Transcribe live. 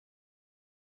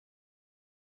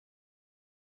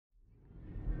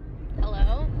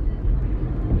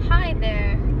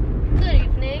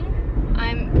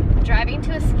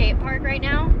park right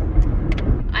now.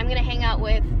 I'm gonna hang out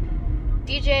with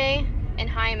DJ and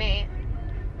Jaime,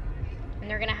 and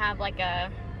they're gonna have like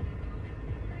they're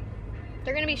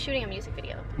gonna be shooting a music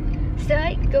video.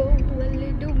 Psycho, a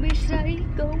little bit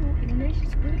psycho.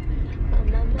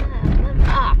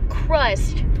 Ah,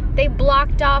 crust. They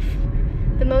blocked off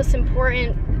the most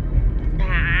important.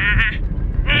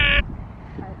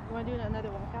 Want to do another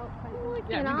walkout?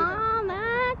 Look at all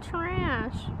that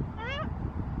trash.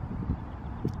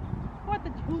 What the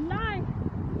hulai?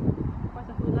 What's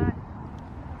a hulai?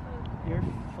 You're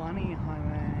funny,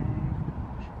 Jaime.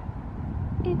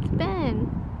 It's Ben.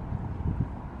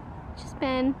 Just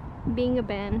Ben being a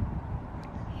Ben.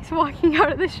 He's walking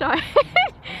out of the shot.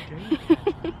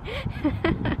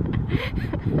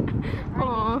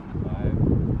 Aww.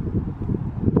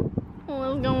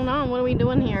 What's going on? What are we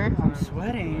doing here? I'm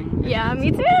sweating. Yeah,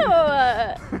 me too.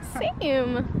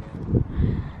 Same.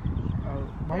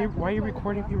 Why are you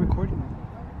recording? You're recording.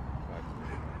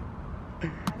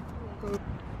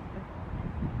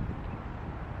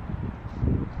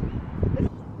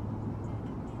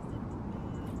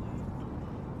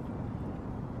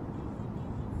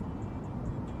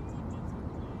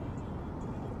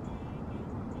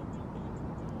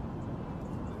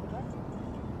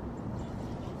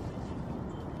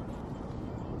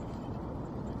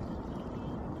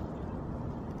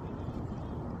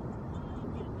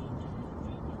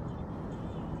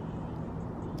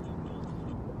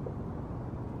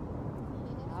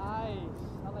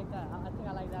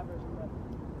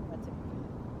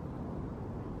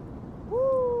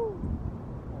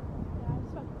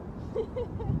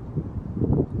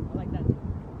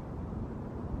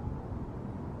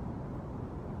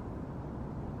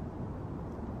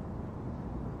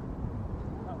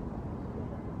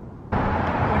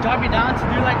 Drop me down to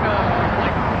do like a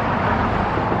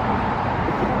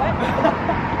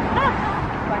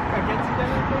get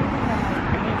together thing.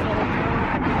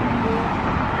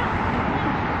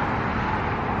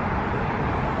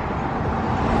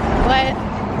 What?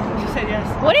 She said yes.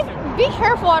 What if? Be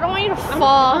careful! I don't want you to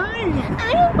fall. I'm fine.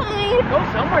 I'm fine. Go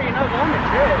somewhere. You're not going to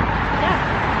trip. Yeah.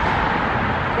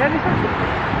 Yeah, this is.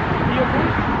 You okay?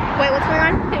 Wait, what's going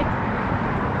on?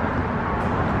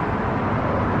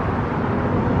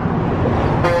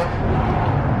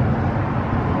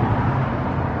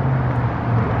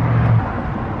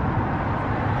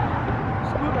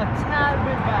 Scoot a tad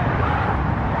bit back.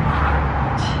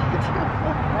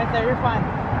 Right there, you're fine.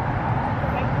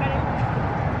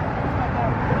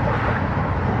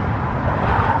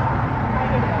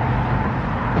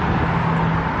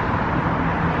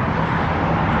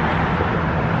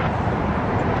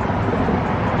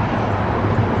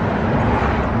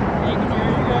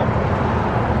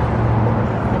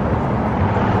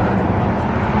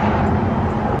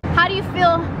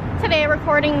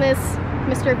 Recording this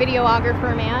Mr.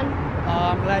 Videographer man.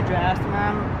 I'm glad you asked,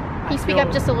 ma'am. Can you speak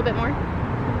up just a little bit more?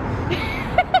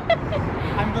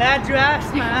 I'm glad you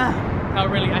asked, ma'am. No,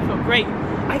 really, I feel great.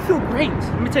 I feel great.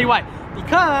 Let me tell you why.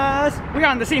 Because we are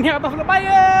on the scene here at Buffalo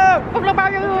Bayou. Buffalo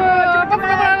Bayou.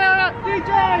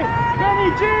 DJ,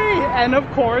 Kenny G, and of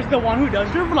course the one who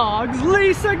does your vlogs,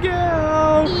 Lisa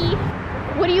Gill.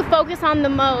 What do you focus on the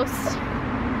most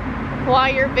while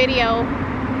you're video?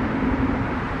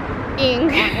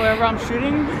 Wherever I'm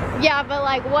shooting? Yeah, but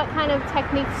like what kind of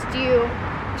techniques do you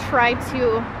try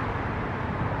to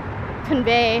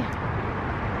convey?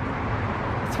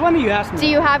 It's funny you ask me. Do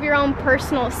you have your own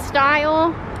personal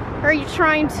style? Or are you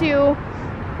trying to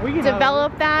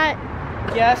develop that?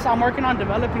 Yes, I'm working on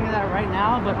developing that right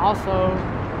now, but also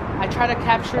I try to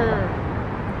capture,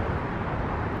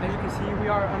 as you can see, we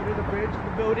are under the bridge,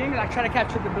 the building. I try to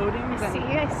capture the buildings and,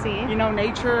 I see. You know,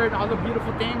 nature and all the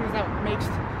beautiful things that makes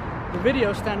the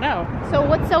video stand out. So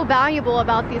what's so valuable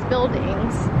about these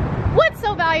buildings? What's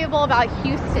so valuable about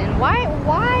Houston? Why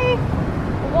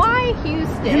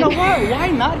Houston? You know what? Why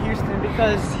not Houston?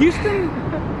 Because Houston,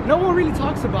 no one really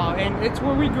talks about, and it's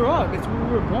where we grew up. It's where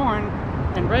we were born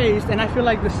and raised, and I feel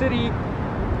like the city,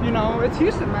 you know, it's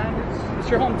Houston, man. It's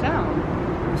your hometown.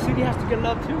 The city has to get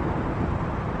love too.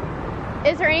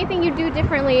 Is there anything you'd do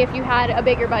differently if you had a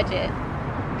bigger budget?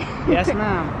 Yes,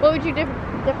 ma'am. What would you do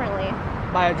differently?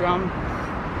 Buy a drone.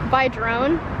 Buy a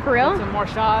drone? For real? Some more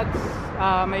shots,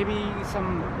 maybe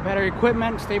some better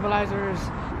equipment, stabilizers.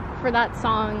 For that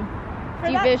song,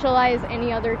 do you visualize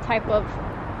any other type of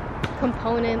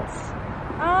components?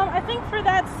 I think for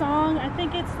that song, I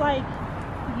think it's like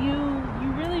you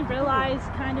really realize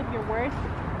kind of your worth,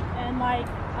 and like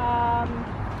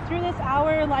through this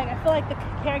hour, like I feel like the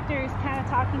character is kind of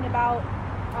talking about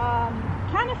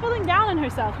kind of feeling down on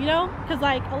herself, you know, because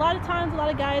like a lot of times a lot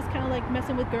of guys kind of like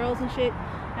messing with girls and shit,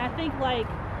 And I think like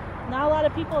not a lot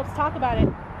of people have talked about it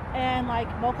and like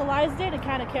vocalized it and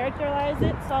kind of characterized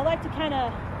it. So I like to kind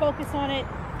of focus on it,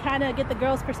 kind of get the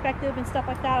girls' perspective and stuff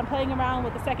like that. I'm playing around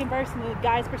with the second verse and the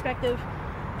guy's perspective,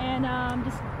 and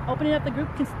just opening up the group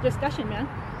discussion, man.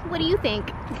 What do you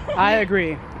think? I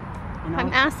agree. You know?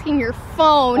 I'm asking your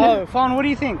phone. Oh, phone, what do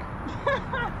you think?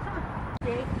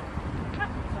 Okay. So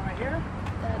right here,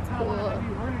 That's we're cool.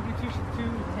 gonna get you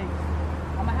two takes.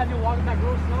 I'm gonna have you walk back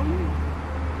real slowly.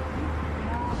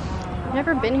 I've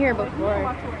never been here before.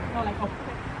 No, like,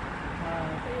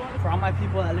 for all my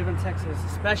people that live in Texas,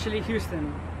 especially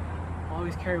Houston,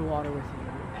 always carry water with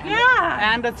you.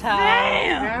 Yeah. And a towel.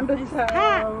 Damn. And a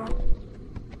towel.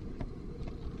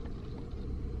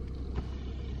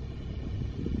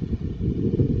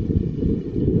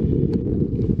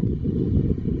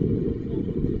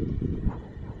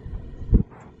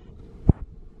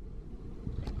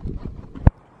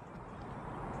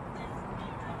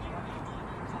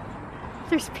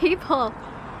 There's people.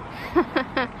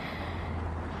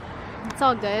 It's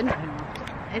all good.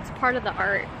 It's part of the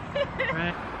art.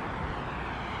 Right.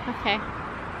 Okay.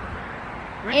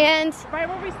 Right. And Right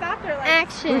where we stopped or like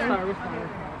action. Restart.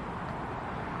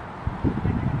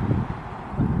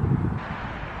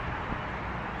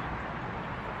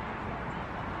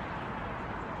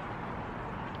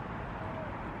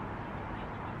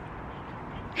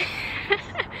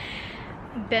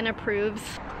 Ben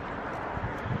approves.